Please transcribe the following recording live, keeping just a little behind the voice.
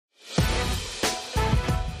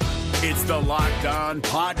It's the Locked On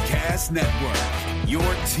Podcast Network, your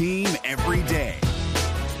team every day.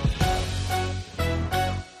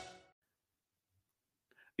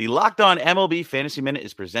 The Locked On MLB Fantasy Minute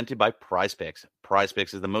is presented by Prize Picks. Prize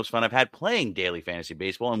Picks is the most fun I've had playing daily fantasy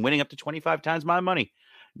baseball and winning up to 25 times my money.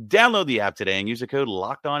 Download the app today and use the code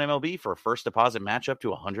LOCKEDONMLB for a first deposit match up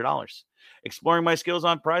to $100. Exploring my skills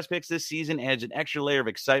on Prize Picks this season adds an extra layer of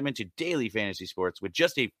excitement to daily fantasy sports. With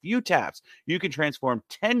just a few taps, you can transform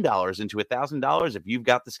 $10 into $1,000 if you've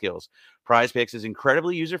got the skills. Prize Picks is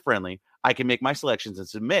incredibly user-friendly. I can make my selections and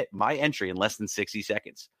submit my entry in less than 60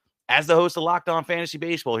 seconds. As the host of Locked On Fantasy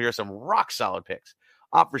Baseball, here are some rock-solid picks.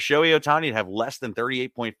 Opt for Shohei Ohtani to have less than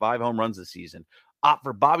 38.5 home runs this season. Opt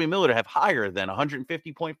for Bobby Miller to have higher than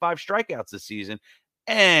 150.5 strikeouts this season.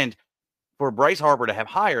 And for Bryce Harper to have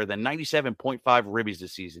higher than 97.5 ribbies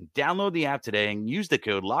this season. Download the app today and use the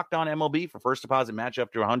code LOCKEDONMLB for first deposit match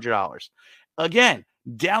up to $100. Again,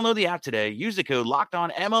 download the app today. Use the code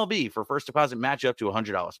LOCKEDONMLB for first deposit match up to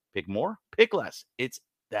 $100. Pick more, pick less. It's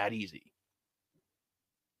that easy.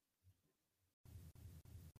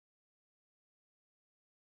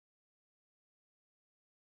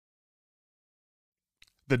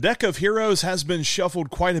 The deck of heroes has been shuffled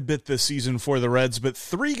quite a bit this season for the Reds, but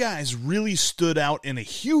three guys really stood out in a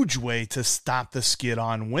huge way to stop the skid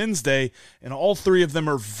on Wednesday, and all three of them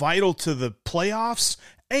are vital to the playoffs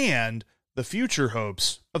and the future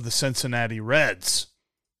hopes of the Cincinnati Reds.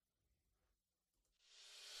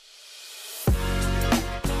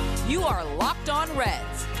 You are Locked On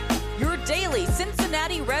Reds, your daily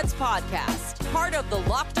Cincinnati Reds podcast, part of the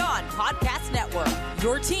Locked On Podcast Network,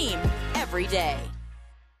 your team every day.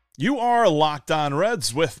 You are Locked On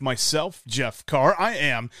Reds with myself, Jeff Carr. I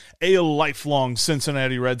am a lifelong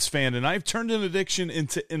Cincinnati Reds fan, and I've turned an addiction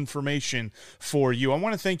into information for you. I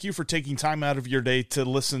want to thank you for taking time out of your day to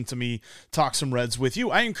listen to me talk some Reds with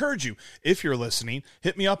you. I encourage you, if you're listening,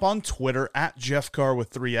 hit me up on Twitter at Jeff Carr with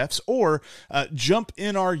 3 Fs, or jump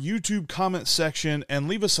in our YouTube comment section and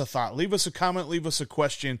leave us a thought, leave us a comment, leave us a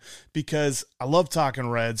question, because I love talking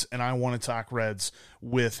Reds, and I want to talk Reds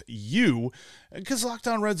with you, because Locked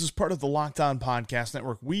On Reds is part of the Locked On Podcast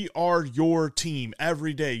Network. We are your team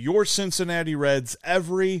every day, your Cincinnati Reds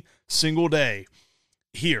every single day,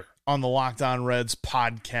 here on the Locked On Reds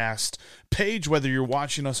podcast page, whether you're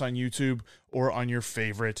watching us on YouTube or on your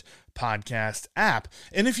favorite podcast app.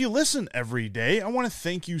 And if you listen every day, I want to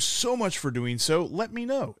thank you so much for doing so. Let me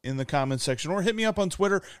know in the comment section, or hit me up on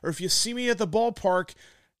Twitter, or if you see me at the ballpark,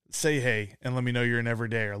 say hey and let me know you're in every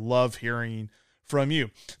day. I love hearing from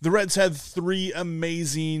you. The Reds had three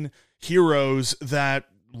amazing heroes that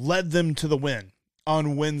led them to the win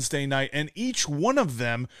on Wednesday night, and each one of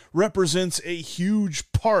them represents a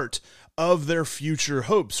huge part of their future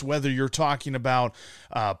hopes, whether you're talking about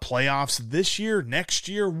playoffs this year, next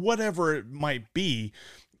year, whatever it might be.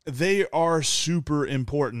 They are super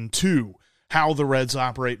important to how the Reds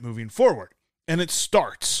operate moving forward, and it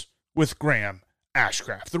starts with Graham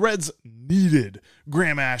Ashcraft. The Reds needed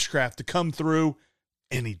Graham Ashcraft to come through,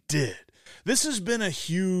 and he did. This has been a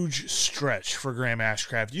huge stretch for Graham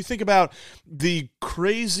Ashcraft. You think about the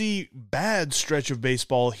crazy bad stretch of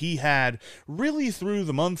baseball he had really through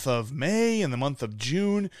the month of May and the month of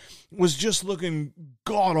June, was just looking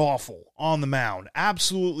god-awful on the mound.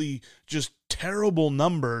 Absolutely just terrible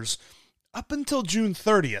numbers up until June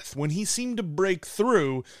 30th, when he seemed to break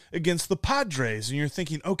through against the Padres. And you're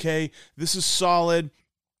thinking, okay, this is solid.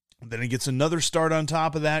 Then he gets another start on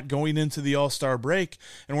top of that going into the All-Star break,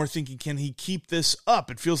 and we're thinking, can he keep this up?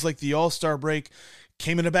 It feels like the All-Star break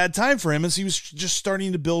came at a bad time for him as he was just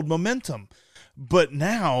starting to build momentum. But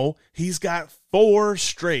now he's got 4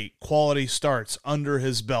 straight quality starts under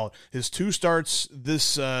his belt. His 2 starts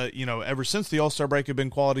this, ever since the All-Star break have been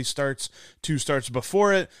quality starts. 2 starts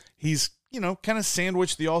before it, he's kind of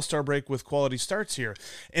sandwiched the All-Star break with quality starts here.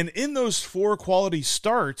 And in those 4 quality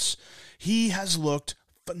starts, he has looked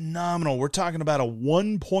phenomenal. We're talking about a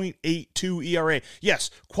 1.82 ERA.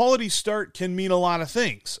 Yes, quality start can mean a lot of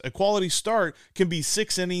things. A quality start can be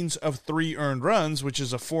 6 innings of 3 earned runs, which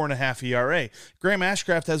is a 4.5 ERA. Graham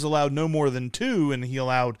Ashcraft has allowed no more than 2, and he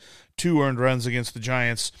allowed 2 earned runs against the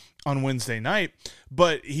Giants on Wednesday night,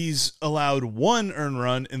 but he's allowed 1 earned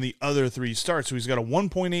run in the other 3 starts. So he's got a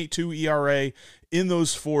 1.82 ERA in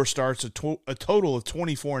those 4 starts, a total of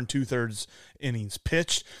 24 2/3 innings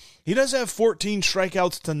pitched. He does have 14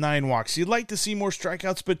 strikeouts to 9 walks. You'd like to see more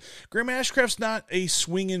strikeouts, but Graham Ashcraft's not a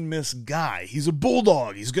swing and miss guy. He's a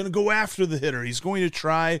bulldog. He's going to go after the hitter. He's going to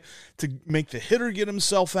try to make the hitter get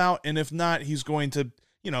himself out, and if not, he's going to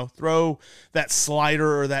throw that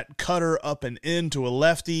slider or that cutter up and in to a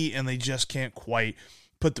lefty, and they just can't quite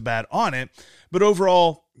put the bat on it. But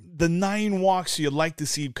overall, the 9 walks you'd like to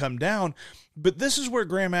see come down. But this is where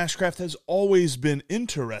Graham Ashcraft has always been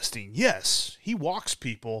interesting. Yes, he walks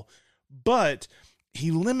people, but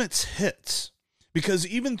he limits hits. Because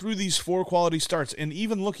even through these 4 quality starts, and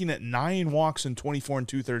even looking at 9 walks in 24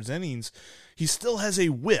 2/3 innings, he still has a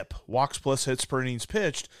whip, walks plus hits per innings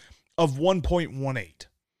pitched, of 1.18.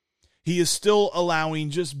 He is still allowing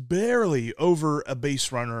just barely over a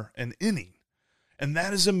base runner an inning. And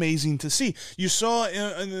that is amazing to see. You saw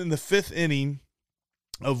in the 5th inning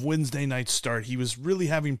of Wednesday night's start, he was really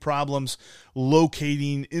having problems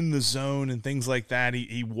locating in the zone and things like that.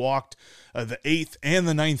 He walked the 8th and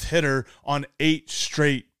the 9th hitter on 8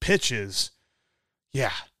 straight pitches.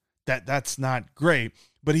 Yeah, that's not great.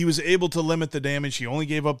 But he was able to limit the damage. He only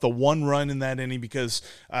gave up the 1 run in that inning because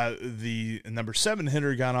the number 7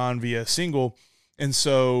 hitter got on via single. And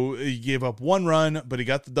so he gave up 1 run, but he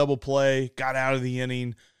got the double play, got out of the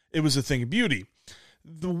inning. It was a thing of beauty.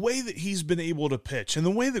 The way that he's been able to pitch and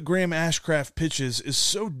the way that Graham Ashcraft pitches is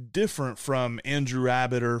so different from Andrew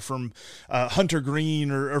Abbott or from Hunter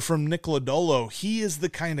Green or from Nick Lodolo. He is the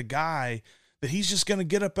kind of guy that he's just going to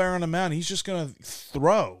get up there on a mound. He's just going to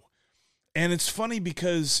throw. And it's funny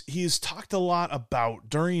because he's talked a lot about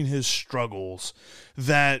during his struggles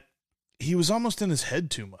that he was almost in his head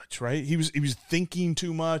too much, right? He was thinking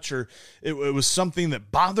too much, or it was something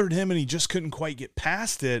that bothered him and he just couldn't quite get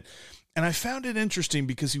past it. And I found it interesting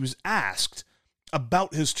because he was asked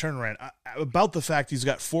about his turnaround, about the fact he's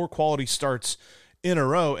got 4 quality starts in a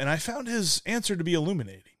row, and I found his answer to be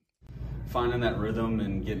illuminating. Finding that rhythm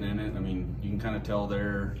and getting in it, I mean, you can kind of tell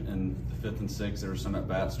there in the 5th and 6th, there were some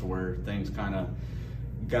at-bats to where things kind of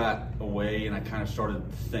got away and I kind of started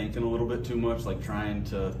thinking a little bit too much, like trying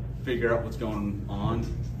to figure out what's going on,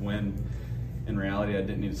 when in reality I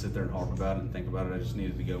didn't need to sit there and harp about it and think about it. I just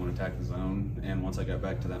needed to go and attack the zone. And once I got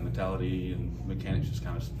back to that mentality, and mechanics just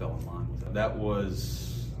kind of fell in line with it.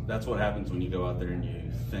 That's what happens when you go out there and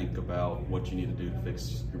you think about what you need to do to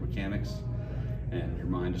fix your mechanics, and your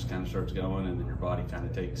mind just kind of starts going, and then your body kind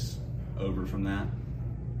of takes over from that.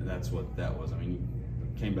 And that's what that was. I mean,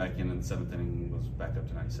 came back in the 7th inning, was back up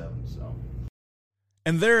to 97, so.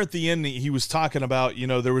 And there at the end, he was talking about,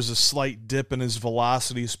 there was a slight dip in his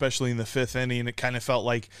velocity, especially in the 5th inning. It kind of felt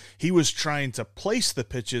like he was trying to place the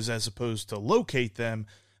pitches as opposed to locate them.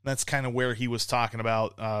 And that's kind of where he was talking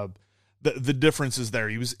about the differences there.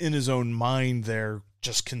 He was in his own mind there,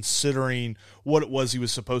 just considering what it was he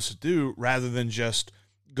was supposed to do rather than just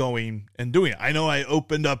going and doing it. I know I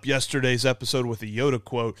opened up yesterday's episode with a Yoda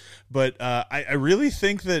quote, but I really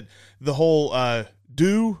think that the whole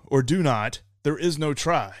do or do not, there is no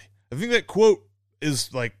try. I think that quote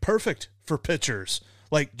is like perfect for pitchers.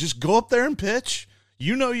 Like, just go up there and pitch.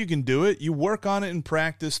 You know you can do it. You work on it in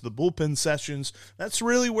practice, the bullpen sessions. That's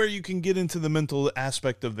really where you can get into the mental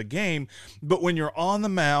aspect of the game. But when you're on the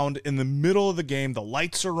mound in the middle of the game, the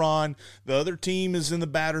lights are on, the other team is in the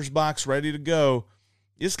batter's box ready to go,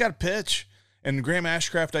 you just got to pitch. And Graham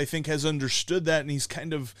Ashcraft, I think, has understood that, and he's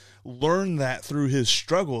kind of learned that through his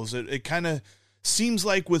struggles. It kind of seems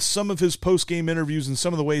like with some of his post-game interviews and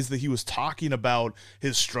some of the ways that he was talking about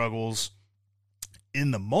his struggles in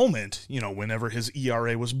the moment, whenever his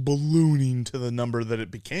ERA was ballooning to the number that it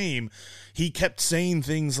became, he kept saying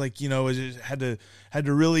things like, I had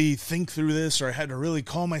to really think through this, or I had to really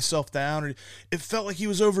calm myself down. Or it felt like he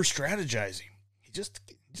was over-strategizing. He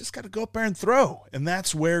just got to go up there and throw. And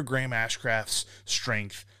that's where Graham Ashcraft's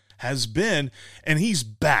strength has been. And he's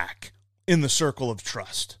back in the circle of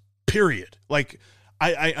trust. Period. Like,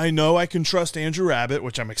 I know I can trust Andrew Abbott,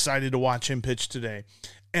 which I'm excited to watch him pitch today.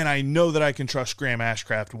 And I know that I can trust Graham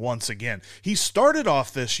Ashcraft once again. He started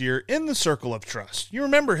off this year in the circle of trust. You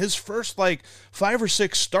remember his first 5 or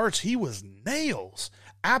 6 starts, he was nails.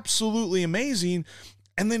 Absolutely amazing.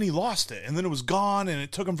 And then he lost it. And then it was gone, and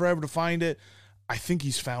it took him forever to find it. I think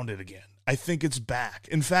he's found it again. I think it's back.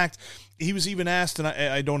 In fact, he was even asked, and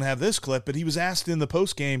I don't have this clip, but he was asked in the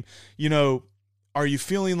postgame, are you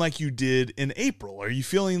feeling like you did in April? Are you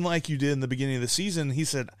feeling like you did in the beginning of the season? He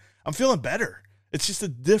said, I'm feeling better. It's just a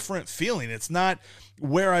different feeling. It's not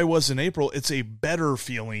where I was in April. It's a better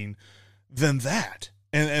feeling than that.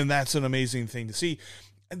 And that's an amazing thing to see.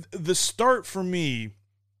 And the start for me,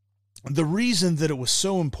 the reason that it was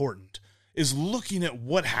so important is looking at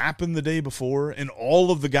what happened the day before and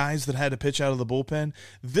all of the guys that had to pitch out of the bullpen.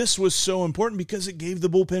 This was so important because it gave the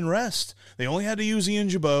bullpen rest. They only had to use Ian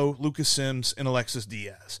Jabot, Lucas Sims, and Alexis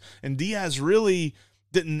Díaz. And Díaz really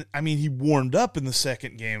didn't, he warmed up in the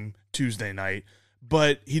second game Tuesday night,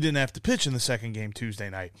 but he didn't have to pitch in the second game Tuesday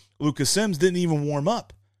night. Lucas Sims didn't even warm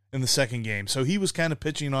up in the second game. So he was kind of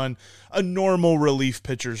pitching on a normal relief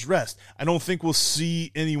pitcher's rest. I don't think we'll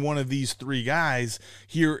see any one of these three guys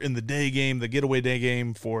here in the day game, the getaway day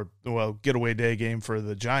game for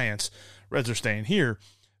the Giants. Reds are staying here,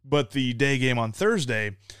 but the day game on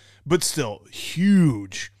Thursday, but still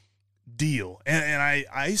huge deal. And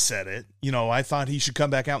I said it, I thought he should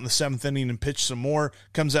come back out in the seventh inning and pitch some more.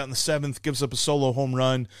 Comes out in the seventh, gives up a solo home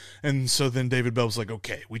run. And so then David Bell's like,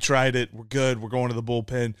 okay, we tried it. We're good. We're going to the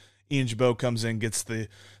bullpen. Ian Jabot comes in, gets the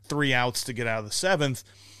 3 outs to get out of the seventh.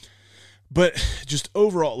 But just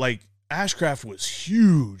overall, Ashcraft was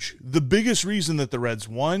huge. The biggest reason that the Reds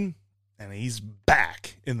won, and he's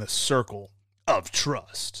back in the circle of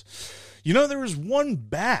trust. There was one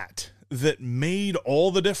bat that made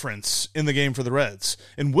all the difference in the game for the Reds.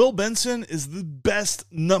 And Will Benson is the best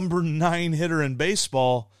number 9 hitter in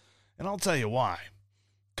baseball, and I'll tell you why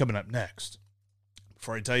coming up next.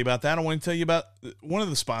 Before I tell you about that, I want to tell you about one of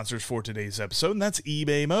the sponsors for today's episode, and that's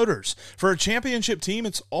eBay Motors. For a championship team,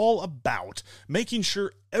 it's all about making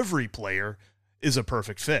sure every player is a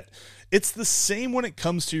perfect fit. It's the same when it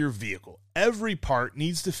comes to your vehicle. Every part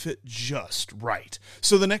needs to fit just right.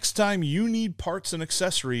 So the next time you need parts and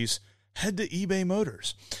accessories, head to eBay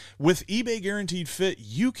Motors. With eBay Guaranteed Fit,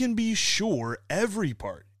 you can be sure every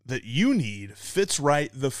part that you need fits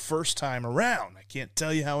right the first time around. I can't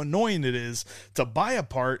tell you how annoying it is to buy a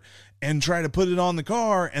part and try to put it on the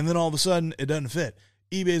car, and then all of a sudden it doesn't fit.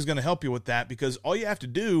 eBay is going to help you with that, because all you have to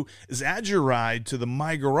do is add your ride to the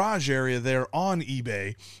My Garage area there on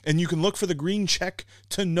eBay, and you can look for the green check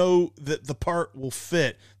to know that the part will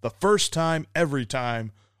fit the first time, every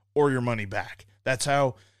time, or your money back. That's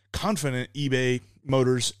how confident eBay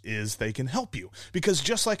Motors is they can help you, because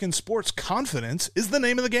just like in sports, confidence is the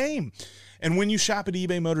name of the game. And when you shop at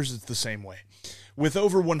eBay Motors, it's the same way. With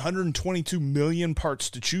over 122 million parts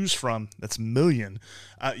to choose from, that's million,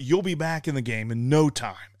 you'll be back in the game in no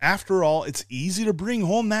time. After all, it's easy to bring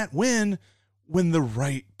home that win when the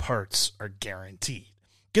right parts are guaranteed.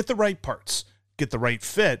 Get the right parts, get the right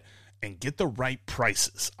fit, and get the right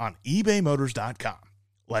prices on ebaymotors.com.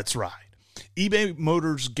 Let's ride. eBay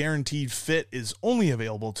Motors Guaranteed Fit is only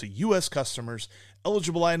available to U.S. customers.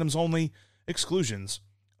 Eligible items only. Exclusions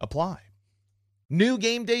apply. New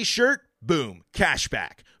game day shirt? Boom,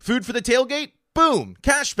 cashback. Food for the tailgate? Boom,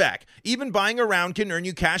 cashback. Even buying a round can earn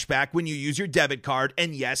you cash back when you use your debit card.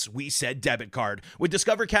 And yes, we said debit card. With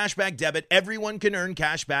Discover Cashback Debit, everyone can earn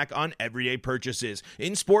cash back on everyday purchases.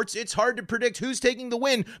 In sports, it's hard to predict who's taking the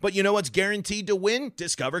win, but you know what's guaranteed to win?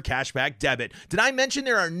 Discover Cashback Debit. Did I mention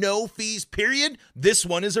there are no fees, period? This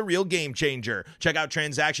one is a real game changer. Check out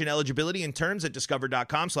transaction eligibility and terms at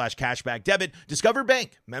discover.com/cashbackdebit. Discover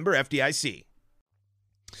Bank, member FDIC.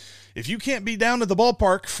 If you can't be down at the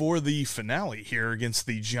ballpark for the finale here against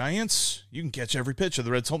the Giants, you can catch every pitch of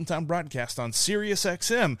the Reds' hometown broadcast on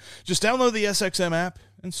SiriusXM. Just download the SXM app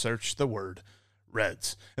and search the word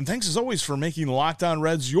Reds. And thanks as always for making Locked On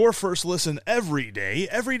Reds your first listen every day.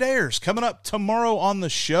 Everydayers coming up tomorrow on the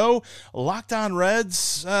show. Locked On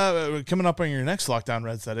Reds, coming up on your next Locked On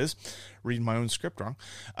Reds, that is. Reading my own script wrong.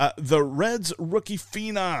 The Reds rookie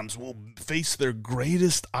phenoms will face their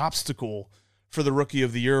greatest obstacle for the Rookie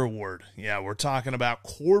of the Year award. Yeah, we're talking about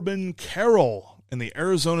Corbin Carroll and the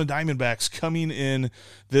Arizona Diamondbacks coming in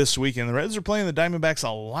this weekend. The Reds are playing the Diamondbacks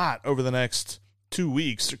a lot over the next 2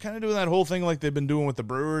 weeks. They're kind of doing that whole thing like they've been doing with the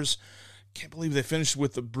Brewers. Can't believe they finished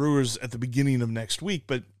with the Brewers at the beginning of next week,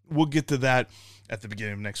 but we'll get to that at the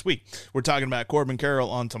beginning of next week. We're talking about Corbin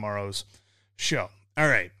Carroll on tomorrow's show. All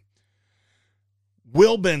right.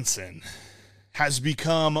 Will Benson has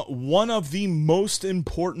become one of the most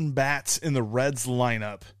important bats in the Reds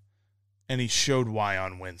lineup, and he showed why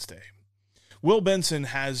on Wednesday. Will Benson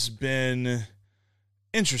has been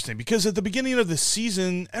interesting because at the beginning of the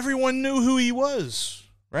season, everyone knew who he was,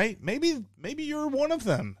 right? Maybe you're one of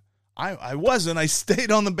them. I wasn't. I stayed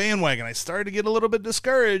on the bandwagon. I started to get a little bit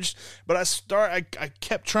discouraged, but I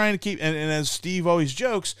kept trying to keep, and as Steve always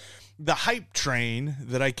jokes, the hype train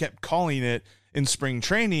that I kept calling it in spring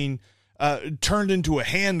training turned into a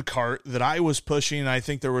hand cart that I was pushing. I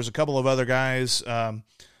think there was a couple of other guys,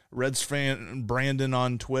 Reds fan Brandon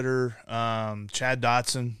on Twitter, Chad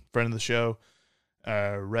Dotson, friend of the show,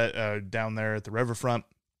 down there at the riverfront.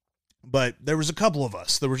 But there was a couple of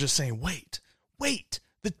us that were just saying, wait,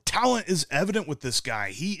 the talent is evident with this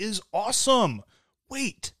guy. He is awesome.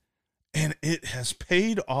 Wait. And it has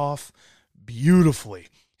paid off beautifully.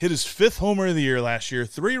 Hit his 5th homer of the year last year,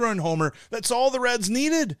 3-run homer. That's all the Reds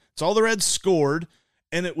needed. It's all the Reds scored,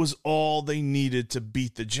 and it was all they needed to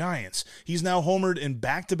beat the Giants. He's now homered in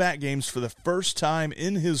back-to-back games for the first time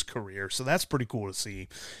in his career, so that's pretty cool to see.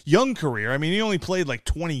 Young career. I mean, he only played like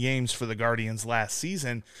 20 games for the Guardians last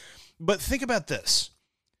season, but think about this.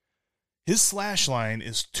 His slash line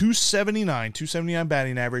is 279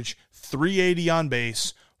 batting average, 380 on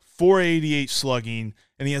base, 488 slugging,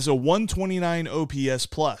 and he has a 129 OPS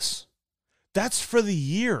plus. That's for the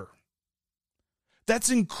year.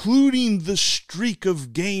 That's including the streak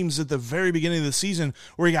of games at the very beginning of the season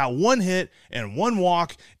where he got one hit and one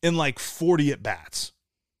walk in like 40 at-bats.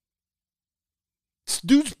 This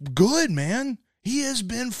dude's good, man. He has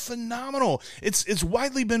been phenomenal. It's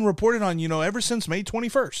widely been reported on, ever since May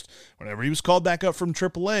 21st. Whenever he was called back up from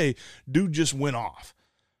AAA, dude just went off.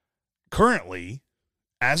 Currently,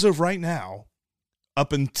 as of right now,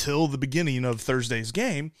 up until the beginning of Thursday's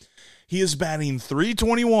game, he is batting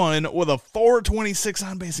 .321 with a .426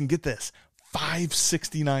 on base, and get this,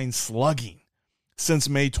 .569 slugging since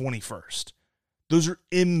May 21st. Those are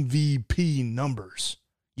MVP numbers.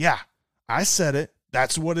 Yeah, I said it.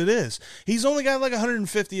 That's what it is. He's only got like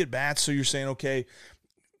 150 at-bats, so you're saying, okay,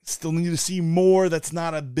 still need to see more. That's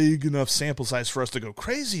not a big enough sample size for us to go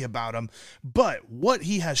crazy about him. But what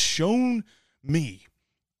he has shown me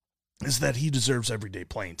is that he deserves everyday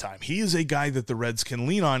playing time. He is a guy that the Reds can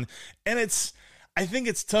lean on, and I think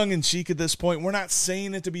it's tongue-in-cheek at this point. We're not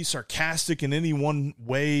saying it to be sarcastic in any one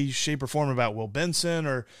way, shape, or form about Will Benson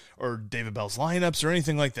or David Bell's lineups or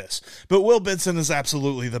anything like this. But Will Benson is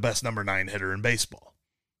absolutely the best number 9 hitter in baseball.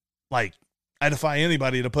 Like, I defy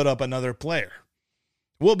anybody to put up another player.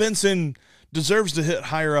 Will Benson deserves to hit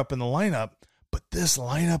higher up in the lineup, but this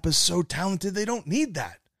lineup is so talented they don't need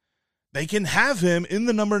that. They can have him in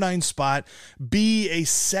the number 9 spot, be a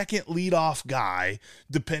second leadoff guy,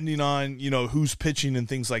 depending on, who's pitching and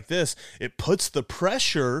things like this. It puts the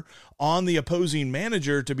pressure on the opposing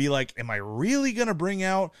manager to be like, am I really going to bring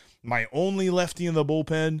out my only lefty in the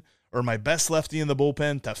bullpen or my best lefty in the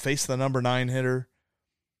bullpen to face the number 9 hitter?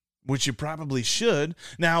 Which you probably should.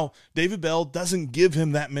 Now, David Bell doesn't give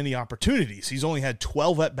him that many opportunities. He's only had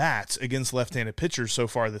 12 at-bats against left-handed pitchers so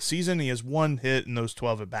far this season. He has one hit in those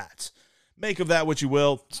 12 at-bats. Make of that what you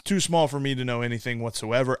will. It's too small for me to know anything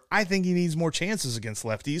whatsoever. I think he needs more chances against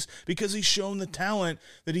lefties because he's shown the talent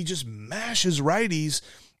that he just mashes righties.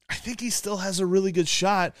 I think he still has a really good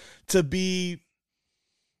shot to be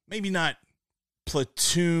maybe not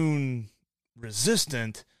platoon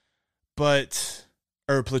resistant,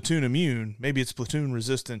 or platoon immune. Maybe it's platoon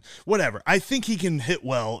resistant. Whatever. I think he can hit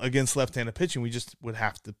well against left-handed pitching. We just would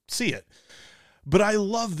have to see it. But I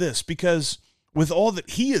love this because with all that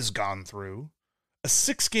he has gone through, a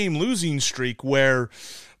 6-game losing streak where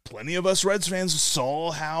plenty of us Reds fans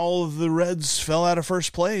saw how the Reds fell out of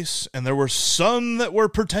first place, and there were some that were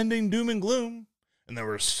pretending doom and gloom, and there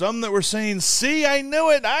were some that were saying, see, I knew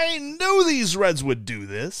it. I knew these Reds would do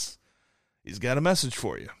this. He's got a message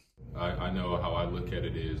for you. I know how I look at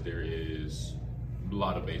it is there is a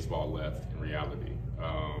lot of baseball left in reality.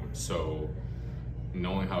 So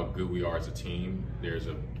knowing how good we are as a team, there's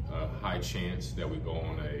a high chance that we go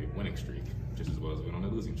on a winning streak just as well as we're on a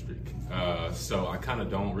losing streak. So I kind of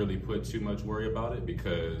don't really put too much worry about it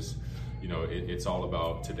because, it's all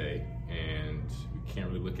about today. And we can't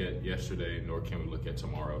really look at yesterday, nor can we look at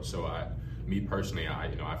tomorrow. So me personally,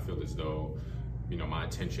 I feel as though my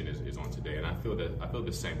attention is on today, and I feel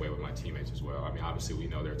the same way with my teammates as well. I mean, obviously we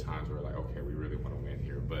know there are times where like, okay, we really want to win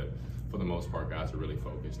here, but for the most part, guys are really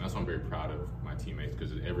focused. And that's why I'm very proud of my teammates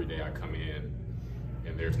because every day I come in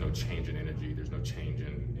and there's no change in energy, there's no change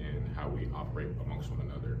in how we operate amongst one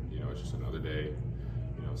another. It's just another day.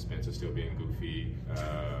 Spencer's still being goofy.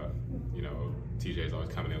 TJ's always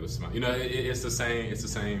coming in with a smile. It's the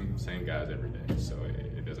same guys every day. So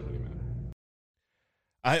it doesn't really matter.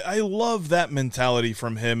 I love that mentality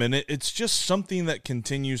from him, and it's just something that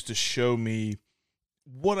continues to show me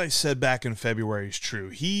what I said back in February is true.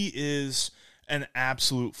 He is an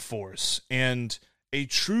absolute force and a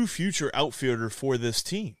true future outfielder for this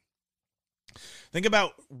team. Think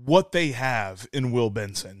about what they have in Will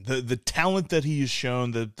Benson. The talent that he has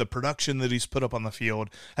shown, the production that he's put up on the field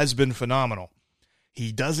has been phenomenal.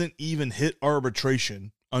 He doesn't even hit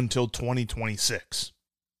arbitration until 2026.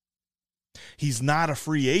 He's not a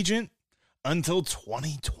free agent until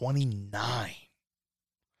 2029.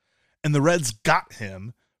 And the Reds got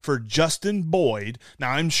him for Justin Boyd.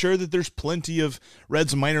 Now, I'm sure that there's plenty of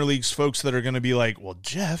Reds minor leagues folks that are going to be like, well,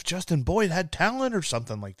 Jeff, Justin Boyd had talent or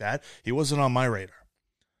something like that. He wasn't on my radar.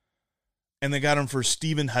 And they got him for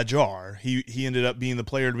Steven Hajjar. He ended up being the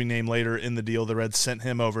player to be named later in the deal. The Reds sent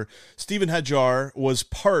him over. Steven Hajjar was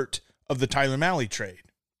part of the Tyler Mahle trade.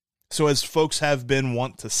 So as folks have been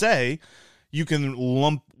wont to say, you can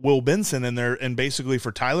lump Will Benson in there, and basically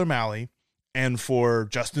for Tyler Mahle and for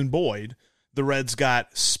Justin Boyd, the Reds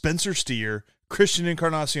got Spencer Steer, Christian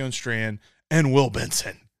Encarnacion-Strand, and Will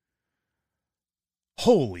Benson.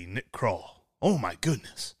 Holy Nick Kroll. Oh my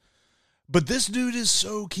goodness. But this dude is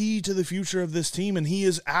so key to the future of this team, and he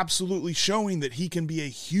is absolutely showing that he can be a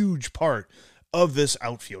huge part of this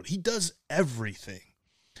outfield. He does everything.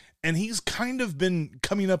 And he's kind of been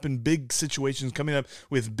coming up in big situations, coming up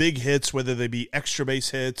with big hits, whether they be extra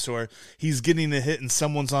base hits or he's getting a hit and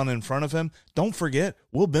someone's on in front of him. Don't forget,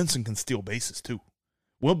 Will Benson can steal bases too.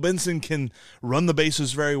 Will Benson can run the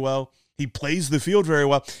bases very well. He plays the field very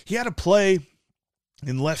well. He had a play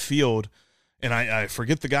in left field, and I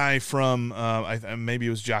forget the guy from, maybe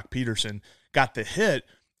it was Jock Peterson, got the hit,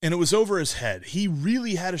 and it was over his head. He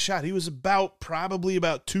really had a shot. He was probably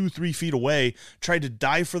about 2-3 feet away, tried to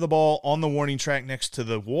dive for the ball on the warning track next to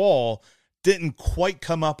the wall, didn't quite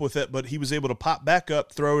come up with it, but he was able to pop back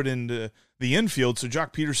up, throw it into the infield, so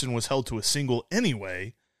Jock Peterson was held to a single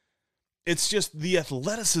anyway. It's just the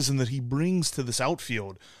athleticism that he brings to this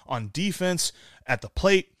outfield on defense, at the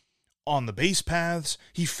plate, on the base paths.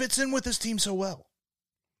 He fits in with this team so well.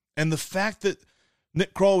 And the fact that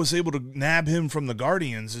Nick Kroll was able to nab him from the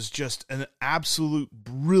Guardians is just an absolute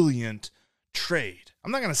brilliant trade.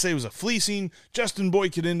 I'm not going to say it was a fleecing. Justin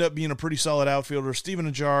Boyd could end up being a pretty solid outfielder. Steven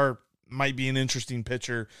Ajar might be an interesting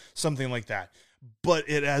pitcher, something like that. But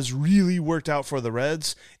it has really worked out for the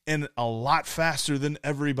Reds, and a lot faster than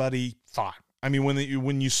everybody thought. I mean,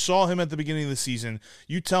 when you saw him at the beginning of the season,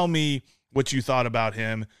 you tell me what you thought about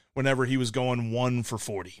him whenever he was going 1 for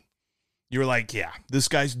 40. You were like, yeah, this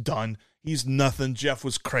guy's done. He's nothing. Jeff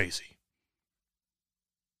was crazy.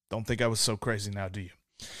 Don't think I was so crazy now, do you?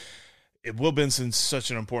 Will Benson's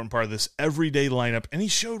such an important part of this everyday lineup, and he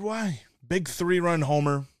showed why. Big 3-run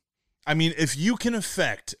homer. I mean, if you can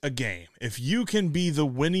affect a game, if you can be the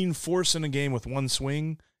winning force in a game with one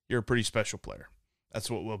swing, you're a pretty special player.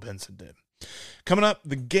 That's what Will Benson did. Coming up,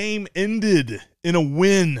 the game ended in a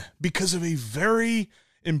win because of a very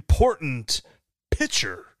important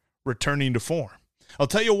pitcher returning to form. I'll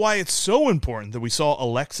tell you why it's so important that we saw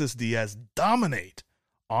Alexis Díaz dominate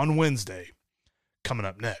on Wednesday. Coming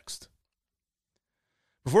up next.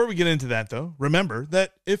 Before we get into that, though, remember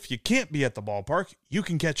that if you can't be at the ballpark, you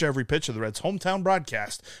can catch every pitch of the Reds' hometown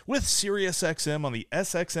broadcast with SiriusXM on the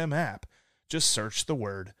SXM app. Just search the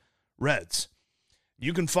word Reds.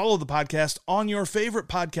 You can follow the podcast on your favorite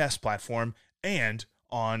podcast platform and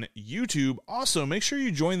on YouTube. Also, make sure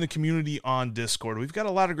you join the community on Discord. We've got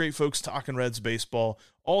a lot of great folks talking Reds baseball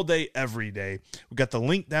all day, every day. We've got the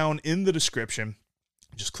link down in the description.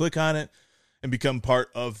 Just click on it and become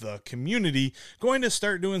part of the community. Going to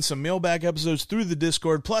start doing some mailbag episodes through the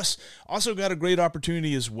Discord. Plus, also got a great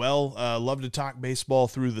opportunity as well. Love to talk baseball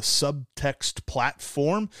through the subtext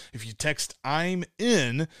platform. If you text "I'm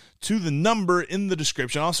in" to the number in the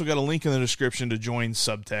description. Also got a link in the description to join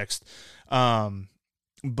subtext.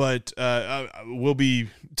 But we'll be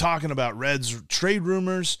talking about Reds trade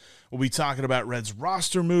rumors. We'll be talking about Reds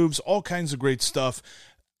roster moves, all kinds of great stuff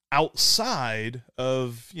outside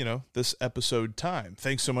of, this episode time.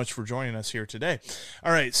 Thanks so much for joining us here today.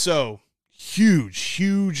 All right, so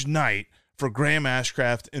huge night for Graham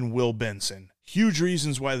Ashcraft and Will Benson. Huge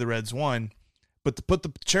reasons why the Reds won, but to put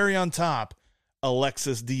the cherry on top,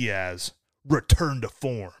 Alexis Díaz returned to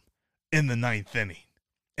form in the 9th inning.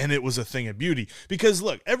 And it was a thing of beauty. Because,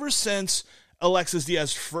 look, ever since Alexis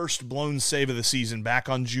Díaz's first blown save of the season back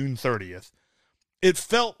on June 30th, it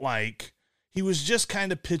felt like he was just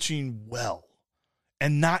kind of pitching well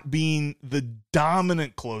and not being the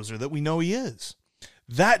dominant closer that we know he is.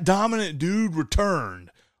 That dominant dude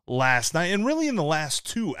returned last night and really in the last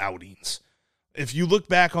 2 outings. If you look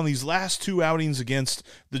back on these last 2 outings against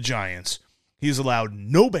the Giants, he's allowed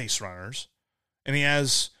no base runners, and he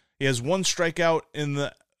has 1 strikeout in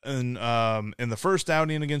the first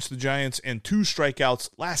outing against the Giants and 2 strikeouts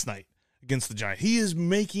last night against the Giants. He is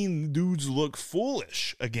making dudes look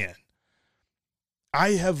foolish again.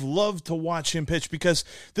 I have loved to watch him pitch because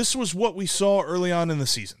this was what we saw early on in the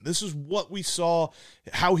season. This is what we saw,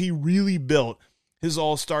 how he really built his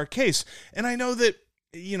all-star case. And I know that,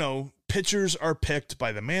 pitchers are picked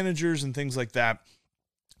by the managers and things like that.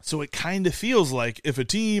 So it kind of feels like if a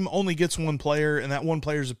team only gets 1 player and that 1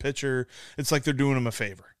 player is a pitcher, it's like they're doing him a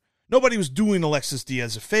favor. Nobody was doing Alexis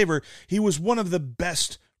Díaz a favor. He was one of the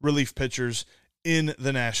best relief pitchers in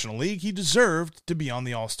the National League. He deserved to be on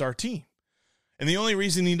the all-star team. And the only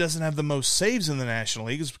reason he doesn't have the most saves in the National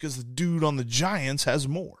League is because the dude on the Giants has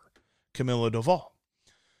more, Camilo Doval.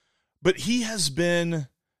 But he has been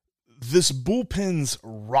this bullpen's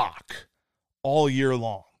rock all year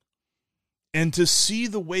long. And to see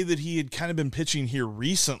the way that he had kind of been pitching here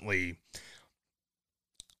recently,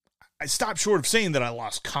 I stopped short of saying that I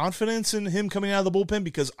lost confidence in him coming out of the bullpen,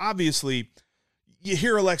 because obviously you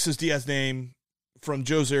hear Alexis Díaz's name from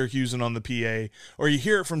Joe Zaracusan on the PA, or you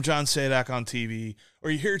hear it from John Sadak on TV,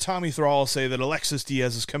 or you hear Tommy Thrall say that Alexis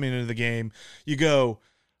Díaz is coming into the game. You go,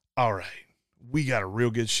 all right, we got a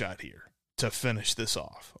real good shot here to finish this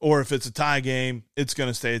off. Or if it's a tie game, it's going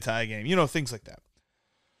to stay a tie game. You know, things like that.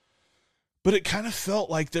 But it kind of felt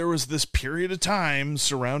like there was this period of time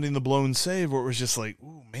surrounding the blown save where it was just like,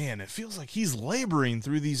 ooh, man, it feels like he's laboring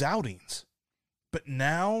through these outings. But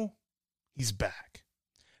now he's back.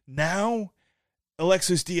 Now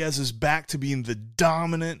Alexis Díaz is back to being the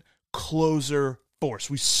dominant closer force.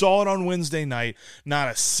 We saw it on Wednesday night. Not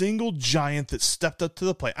a single Giant that stepped up to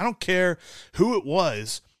the plate, I don't care who it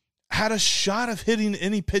was, had a shot of hitting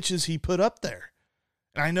any pitches he put up there.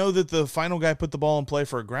 And I know that the final guy put the ball in play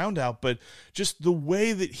for a ground out, but just the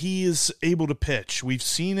way that he is able to pitch, we've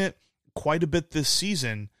seen it quite a bit this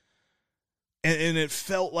season, and it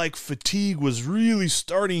felt like fatigue was really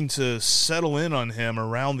starting to settle in on him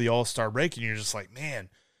around the All-Star break, and you're just like, man,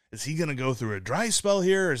 is he going to go through a dry spell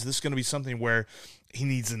here? Or is this going to be something where he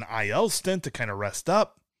needs an IL stint to kind of rest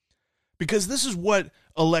up? Because this is what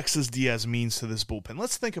Alexis Díaz means to this bullpen.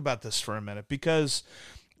 Let's think about this for a minute, because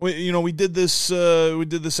we did this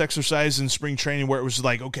exercise in spring training where it was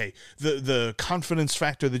like, okay, the confidence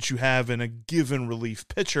factor that you have in a given relief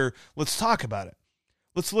pitcher, let's talk about it.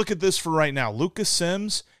 Let's look at this for right now. Lucas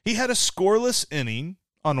Sims, he had a scoreless inning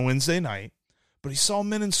on Wednesday night, but he saw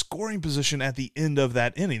men in scoring position at the end of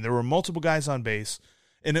that inning. There were multiple guys on base,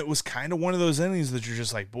 and it was kind of one of those innings that you're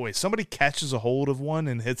just like, boy, somebody catches a hold of one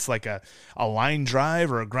and hits like a line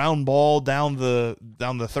drive or a ground ball down the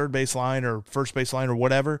third base line or first base line or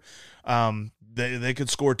whatever. They could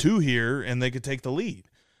score two here and they could take the lead.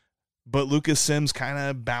 But Lucas Sims kind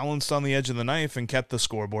of balanced on the edge of the knife and kept the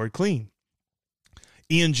scoreboard clean.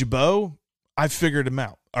 Ian Gibaut, I figured him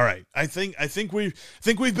out. All right, I think we've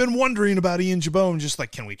been wondering about Ian Gibaut and just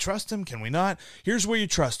like, can we trust him? Can we not? Here's where you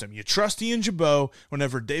trust him. You trust Ian Gibaut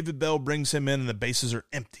whenever David Bell brings him in and the bases are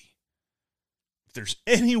empty. If there's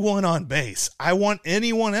anyone on base, I want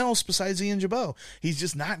anyone else besides Ian Gibaut. He's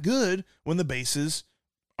just not good when the bases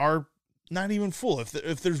are not even full.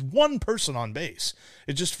 If there's one person on base,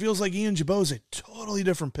 it just feels like Ian Gibaut is a totally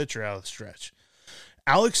different pitcher out of the stretch.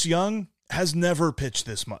 Alex Young has never pitched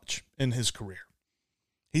this much in his career.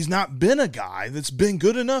 He's not been a guy that's been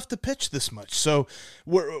good enough to pitch this much. So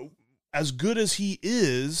as good as he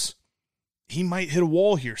is, he might hit a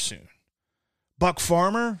wall here soon. Buck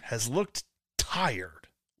Farmer has looked tired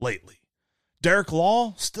lately. Derek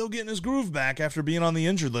Law still getting his groove back after being on the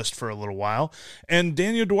injured list for a little while. And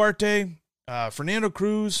Daniel Duarte, Fernando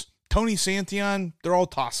Cruz, Tony Santillan, they're all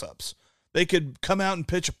toss-ups. They could come out and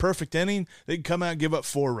pitch a perfect inning. They could come out and give up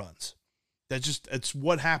 4 runs. It's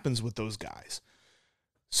what happens with those guys.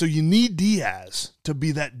 So you need Díaz to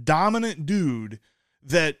be that dominant dude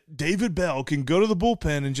that David Bell can go to the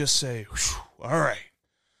bullpen and just say, all right,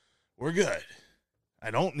 we're good. I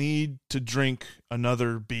don't need to drink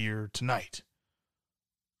another beer tonight.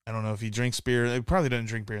 I don't know if he drinks beer. He probably doesn't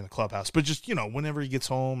drink beer in the clubhouse, but just, whenever he gets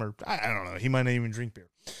home, or I don't know, he might not even drink beer.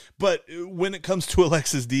 But when it comes to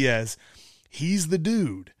Alexis Díaz, he's the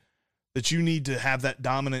dude that you need to have that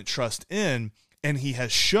dominant trust in, and he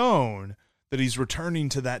has shown that he's returning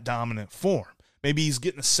to that dominant form. Maybe he's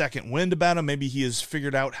getting a second wind about him. Maybe he has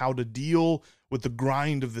figured out how to deal with the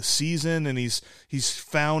grind of the season, and he's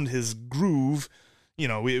found his groove.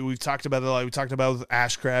 We've talked about it a lot. We talked about with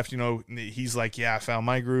Ashcraft. He's like, yeah, I found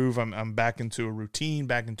my groove. I'm back into a routine,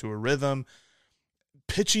 back into a rhythm.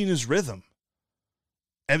 Pitching is rhythm.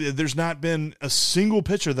 And there's not been a single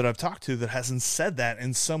pitcher that I've talked to that hasn't said that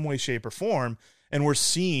in some way, shape, or form. And we're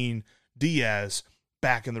seeing Díaz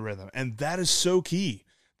back in the rhythm. And that is so key.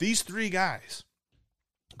 These 3 guys,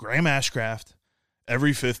 Graham Ashcraft,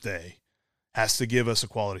 every 5th day, has to give us a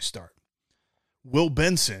quality start. Will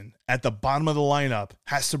Benson, at the bottom of the lineup,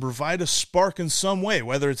 has to provide a spark in some way,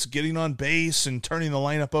 whether it's getting on base and turning the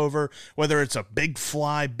lineup over, whether it's a big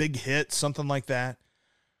fly, big hit, something like that.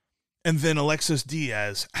 And then Alexis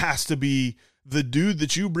Díaz has to be the dude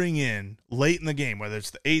that you bring in late in the game, whether it's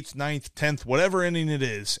the 8th, 9th, 10th, whatever inning it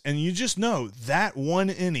is. And you just know that one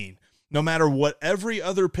inning, no matter what every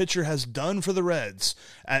other pitcher has done for the Reds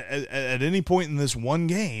at any point in this one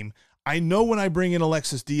game, I know when I bring in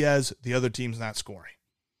Alexis Díaz, the other team's not scoring.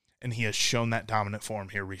 And he has shown that dominant form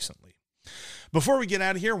here recently. Before we get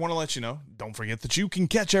out of here, I want to let you know, don't forget that you can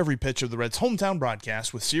catch every pitch of the Reds' hometown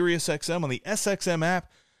broadcast with SiriusXM on the SXM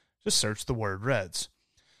app. Just search the word Reds.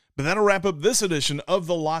 But that'll wrap up this edition of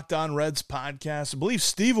the Locked On Reds podcast. I believe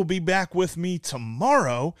Steve will be back with me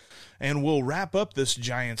tomorrow, and we'll wrap up this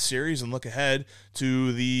Giants series and look ahead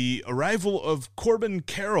to the arrival of Corbin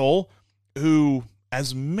Carroll, who,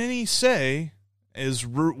 as many say, is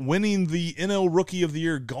winning the NL Rookie of the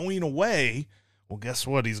Year going away. Well, guess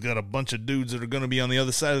what? He's got a bunch of dudes that are going to be on the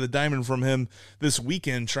other side of the diamond from him this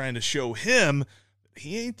weekend trying to show him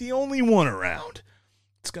he ain't the only one around.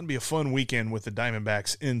 It's going to be a fun weekend with the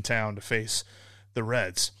Diamondbacks in town to face the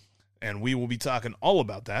Reds, and we will be talking all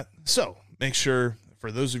about that. So make sure,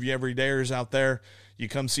 for those of you everydayers out there, you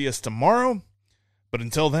come see us tomorrow. But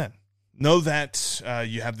until then, know that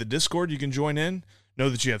you have the Discord you can join in.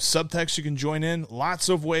 Know that you have subtext you can join in. Lots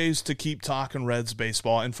of ways to keep talking Reds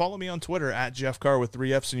baseball. And follow me on Twitter at Jeff Carr with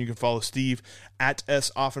 3 Fs, and you can follow Steve at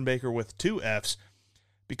S. Offenbaker with 2 Fs,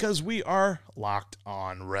 because we are Locked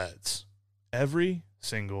On Reds every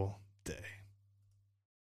single day.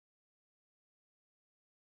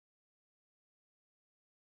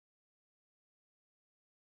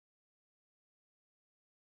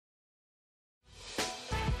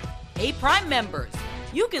 Hey, Prime members,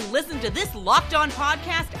 you can listen to this Locked On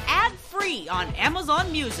podcast ad-free on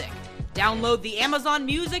Amazon Music. Download the Amazon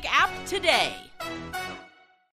Music app today.